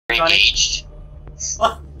engaged.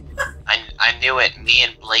 What? I knew it. Me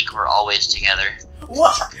and Blake were always together.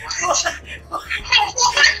 What?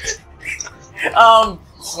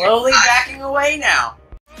 Slowly backing away now.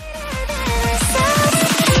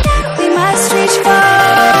 We must reach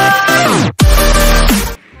far.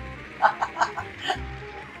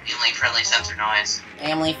 Family-friendly sensor noise.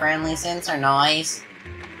 Family-friendly sensor noise.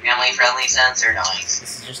 Family-friendly sensor noise.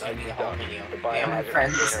 This is just gonna be the whole video.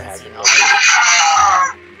 Family-friendly sensor noise.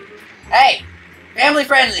 Hey!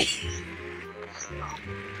 Family-friendly!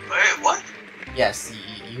 Wait, what? Yes,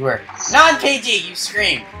 you were non-PG, you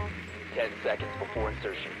screamed. 10 seconds before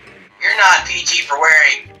insertion. You're not PG for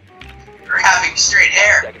wearing or having straight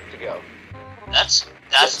hair. Seconds to go. That's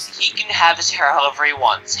he can have his hair however he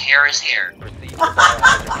wants. Hair is hair. Proceed to the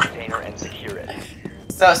biohazard container and secure it.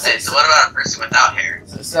 So what about a person without hair?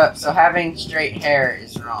 So having straight hair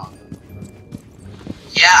is wrong.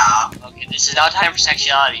 Yeah. Okay, this is not time for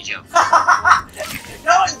sexuality jokes.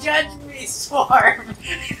 Don't judge me, Swarm.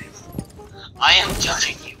 I am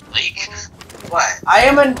judging you, Blake. What?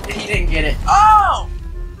 He didn't get it. Oh!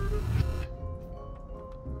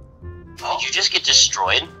 Did you just get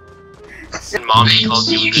destroyed? And mommy called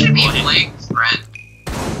you. You should meet Blake's friend.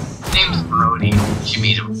 His name's Brody. You should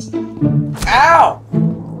meet him. Ow!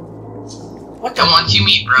 What the? And once you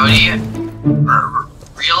meet Brody,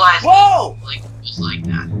 realize Whoa! Blake was like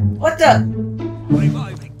that. What the?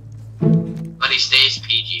 But he stays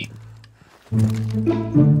PG.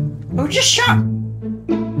 Who just shot?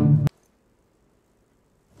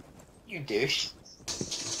 You douche.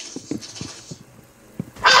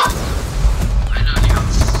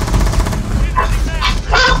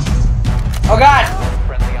 Oh god!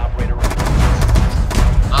 Friendly operator.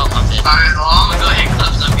 Oh, I'm dead. Alright, well, I'm gonna go ahead and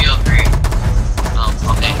clip some BO3. Oh,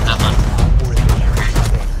 okay, have fun.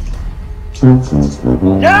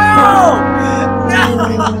 No! No!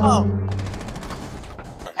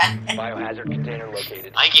 Biohazard container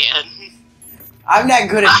located. I can. I'm not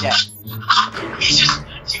good at that. He's just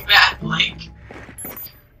too bad, Blake.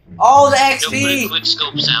 All the Don't put a XP! quick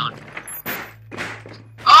scope sound.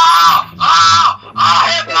 Oh,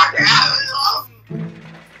 hit marker!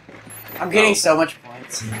 I'm getting so much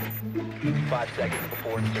points. 5 seconds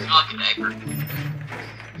before insertion. Like a diaper.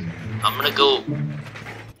 I'm gonna go.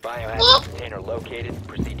 Biohazard container located.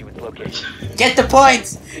 Proceed to its location. Get the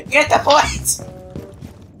points! Get the points!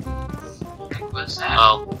 What's that?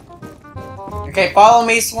 Oh. Okay, follow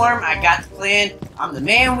me, Swarm. I got the plan. I'm the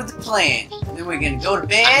man with the plan. Then we're gonna go to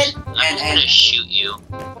bed I'm just gonna shoot you.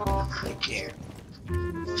 Take care.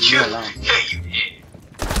 Shoot. alone. Yeah, you did.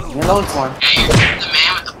 Leave me alone, Swarm. Yeah, you're the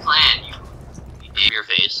man with the plan. You did your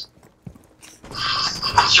face.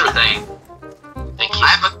 Sure thing. Thank you. I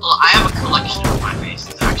have a collection of my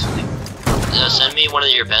faces, actually. Send me one of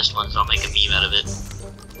your best ones. I'll make a meme out of it.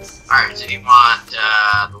 Alright, so you want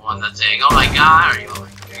the one that's saying, "Oh my god," or you want my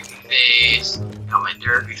creepy face? You want my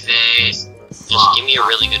derpy face? Just give me a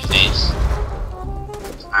really good face.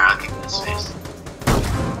 Alright, I'll give you this face.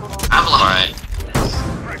 I have a lot. Alright.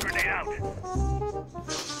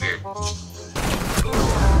 Weird.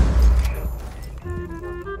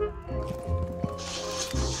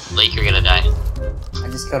 Blake, you're gonna die. I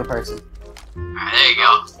just killed a person. Alright, there you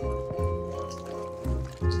go.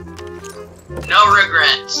 No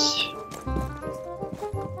regrets.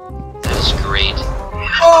 That is great.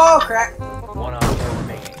 Oh, crap! One on 4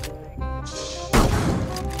 remaining.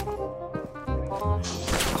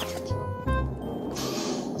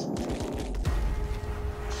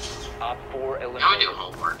 Op 4 I'm gonna eliminated. do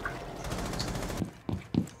homework.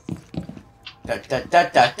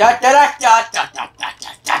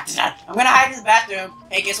 I'm gonna hide in the bathroom.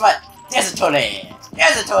 Hey, guess what? There's a toilet.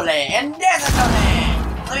 There's a toilet. And there's a toilet.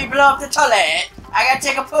 Let me blow up the toilet. I gotta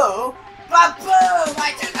take a poo. But boom!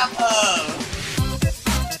 I took a poo.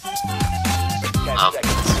 10 Oh,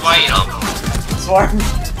 seconds. why you don't? Swarm,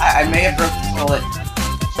 I may have broke the toilet.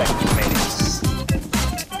 Seconds remaining.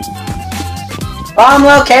 Bomb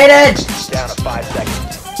located! Down to 5 seconds.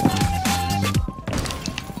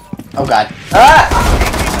 Oh god. Ah!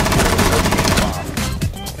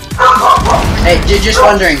 Hey, just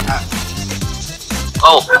wondering.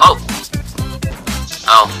 Oh.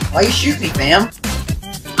 Why you shoot me, fam?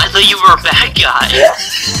 I thought you were a bad guy.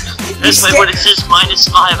 That's why when it says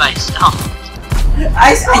 -5, I stopped.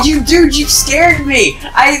 Dude, you scared me.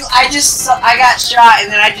 I got shot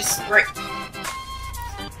and then I just sprayed.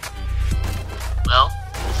 Well,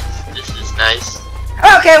 this is nice.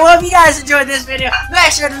 Okay, well, if you guys enjoyed this video,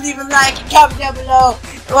 make sure to leave a like and comment down below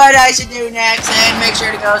what I should do next, and make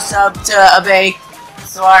sure to go sub to Avey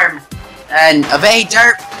Swarm and Avey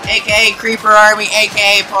Derp, aka Creeper Army,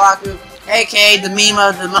 aka Polaku, aka the meme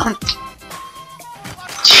of the month.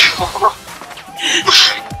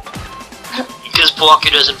 Because Walker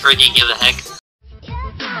doesn't freaking give a heck.